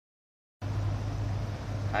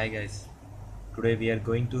Hi guys, today we are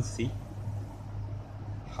going to see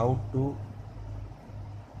how to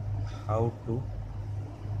how to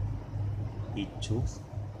choose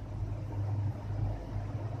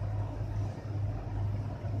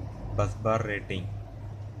bus bar rating.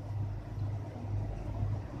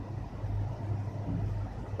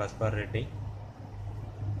 Bus bar rating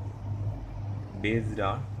based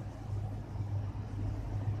on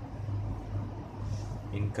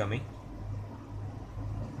incoming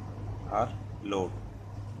or load.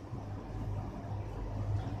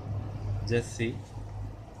 Just see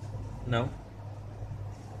now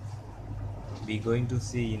we going to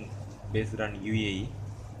see in based on UAE.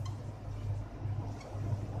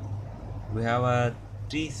 We have a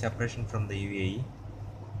three separation from the UAE.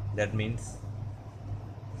 That means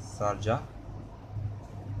Sharjah,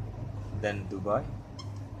 then Dubai,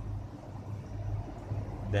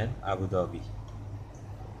 then Abu Dhabi.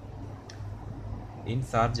 In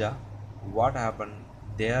Sharjah, what happened?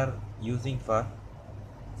 They are using for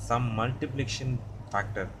some multiplication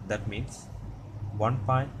factor, that means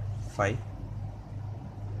 1.5.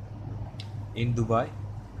 In Dubai,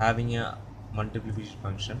 having a multiplication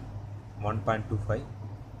function 1.25,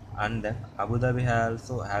 and then Abu Dhabi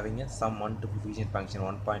also having a some multiplication function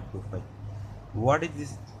 1.25. What is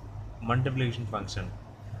this multiplication function?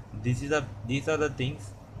 These are the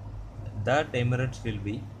things that Emirates will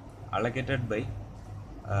be allocated by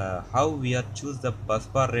how we are choose the bus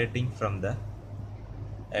bar rating from the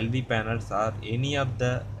LV panels or any of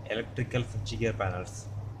the electrical switchgear panels.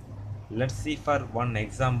 Let's see for one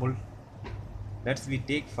example. Let's we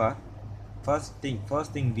take for first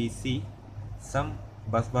thing we see some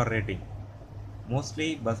bus bar rating.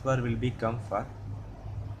 Mostly bus bar will be come for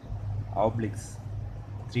obliques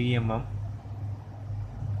 3 mm,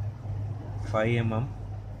 5 mm,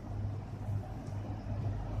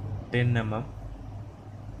 10 mm,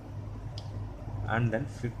 and then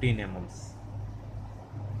 15 mm.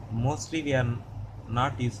 Mostly we are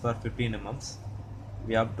not used for 15 mm.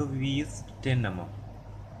 We have to use 10 mm.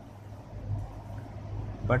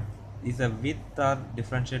 But is a width are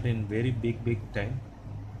differentiate in very big time.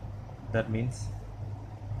 That means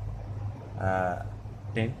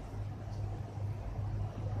 10,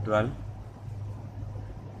 12,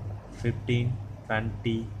 15,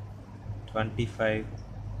 20, 25,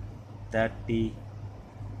 30,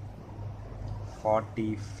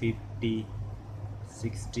 40, 50,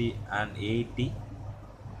 60 and 80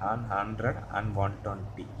 and 100 and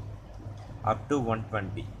 120 up to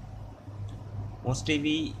 120.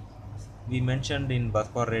 Mostly we mentioned in bus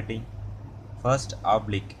bar rating first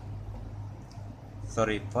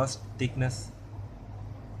thickness,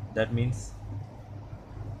 that means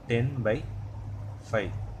 10 by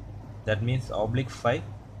 5, that means oblique 5,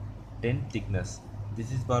 10 thickness.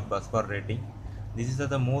 This is for bus bar rating. This is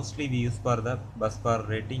the mostly we use for the bus bar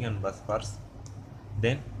rating and bus bars.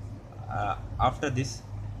 Then after this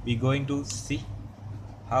we going to see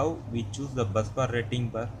how we choose the bus bar rating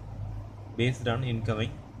bar based on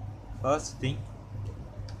incoming. First thing,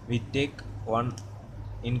 we take one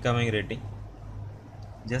incoming rating.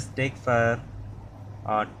 Just take for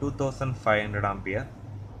 2500 ampere.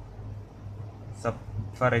 So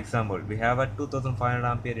for example, we have a 2500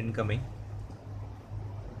 ampere incoming.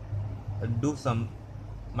 Do some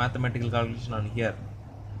mathematical calculation on here.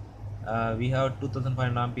 We have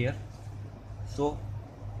 2500 ampere, so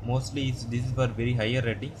mostly this is for very higher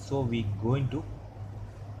rating, so we going to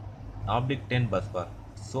oblique 10 bus bar.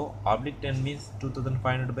 So oblique 10 means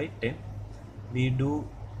 2500 by 10. We do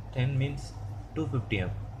 10 means 250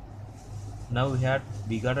 amp. Now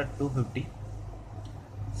we got a 250.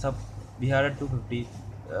 Sub we had a 250,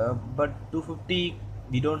 but 250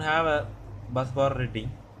 we don't have a bus bar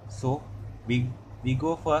rating, so we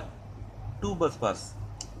go for two bus bars.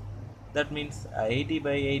 That means 80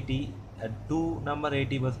 by 80, two number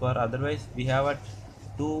 80 bus bar. Otherwise we have a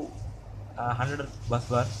 200 bus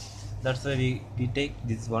bar. That's why we take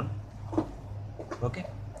this one. Okay,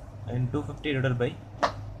 and 250 divided by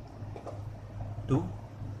 2,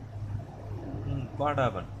 what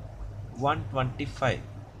happened? 125.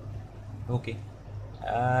 Okay,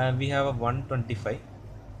 we have a 125.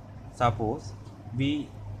 Suppose we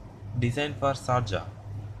design for Sharjah,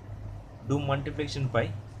 do multiplication by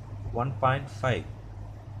 1.5,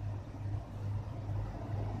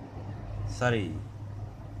 sorry,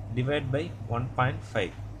 divide by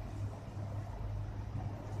 1.5.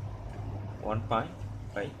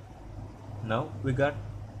 Now we got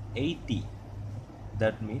 80.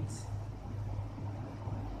 That means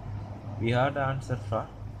we had answer for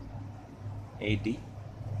 80.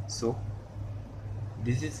 So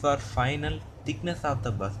this is for final thickness of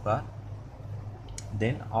the bus bar.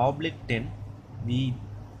 then oblique 10 we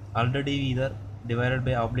already either divided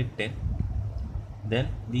by oblique 10, then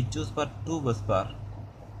we choose for 2 bus bar,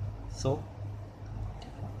 so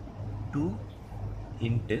 2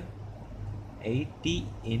 into 80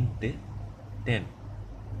 into 10,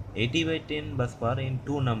 80 by 10 bus bar in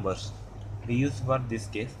two numbers we use for this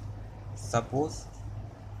case. Suppose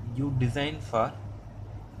you design for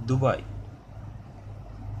Dubai,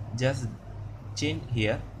 just change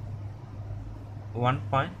here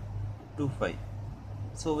 1.25,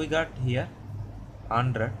 so we got here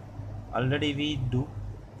 100. Already we do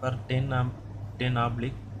for 10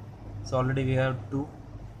 oblique, so already we have 2,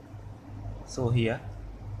 so here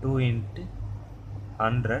 2 into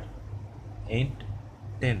 100 into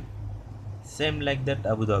 10, same like that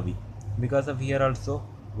Abu Dhabi, because of here also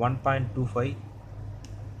 1.25.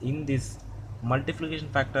 In this multiplication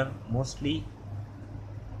factor mostly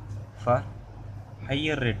for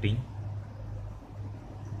higher rating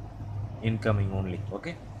incoming only.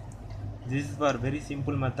 Okay, this is for very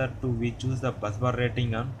simple method to we choose the bus bar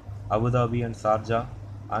rating on Abu Dhabi and Sharjah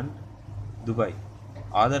and Dubai.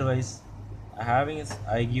 Otherwise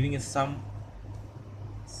I giving some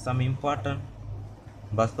important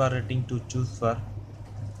bus bar rating to choose for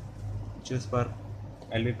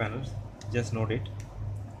LV panels. Just note it.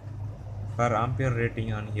 For ampere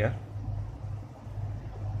rating on here,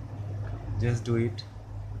 just do it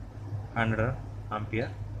 100 ampere,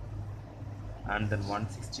 and then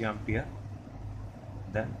 160 ampere,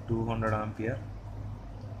 then 200 ampere,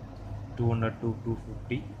 200 to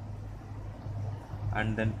 250,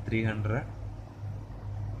 and then 300,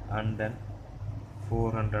 and then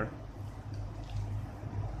 400,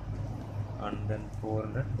 and then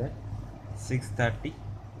 400, then 630,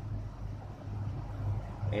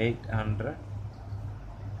 800,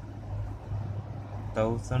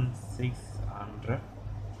 1600,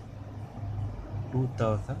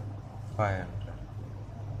 2500.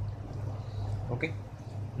 Okay,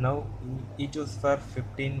 now we choose for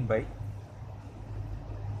 15 by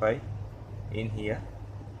 5 in here,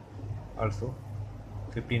 also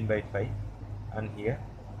 15 by 5, and here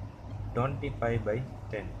 25 by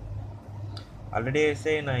 10. Already I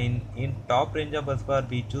say in top range of bus bar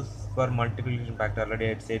we choose for multiplication factor. Already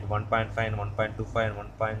I said 1.5 and 1.25 and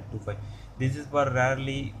 1.25. This is for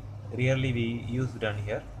rarely we use done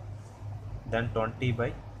here. Then 20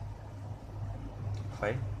 by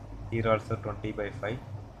 5, here also 20 by 5,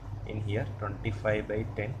 in here 25 by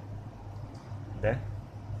 10, then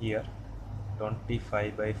here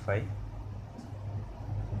 25 by 5,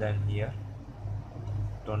 then here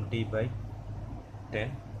 20 by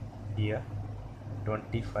 10, here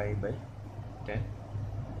 25 by 10,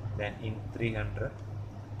 then in 300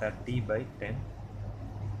 30 by 10,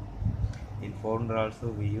 in 400 also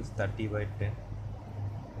we use 30 by 10,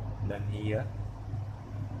 then here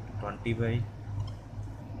 20 by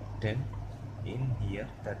 10, in here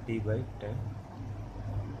 30 by 10,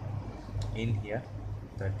 in here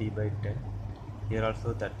 30 by 10, here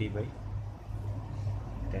also 30 by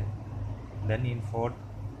 10, then in 4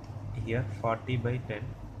 here 40 by 10,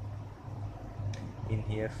 in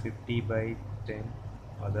here 50 by 10,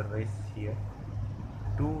 otherwise here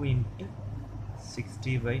 2 into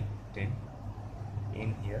 60 by 10,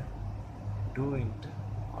 in here 2 into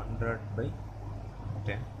 100 by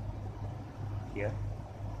 10, here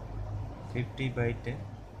 50 by 10,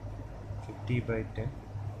 50 by 10,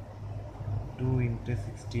 2 into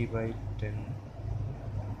 60 by 10,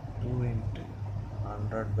 2 into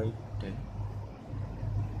 100 by 10,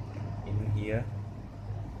 in here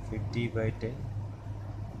 50 by 10,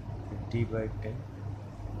 50 by 10,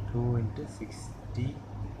 2 into 60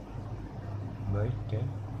 by 10,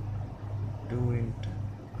 2 into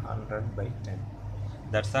 100 by 10.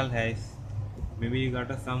 That's all guys. Maybe you got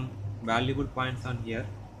some valuable points on here.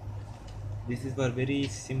 This is for very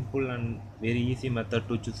simple and very easy method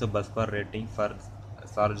to choose a bus bar rating for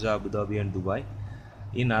Sharjah, Abu Dhabi and Dubai.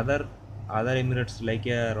 In other Emirates like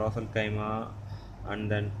Ras Al Khaimah and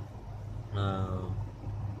then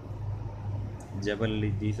Jebel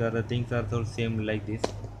Ali, these are the things are so same like this.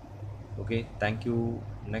 Okay, thank you.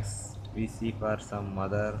 Next we see for some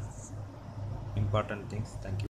other important things. Thank you.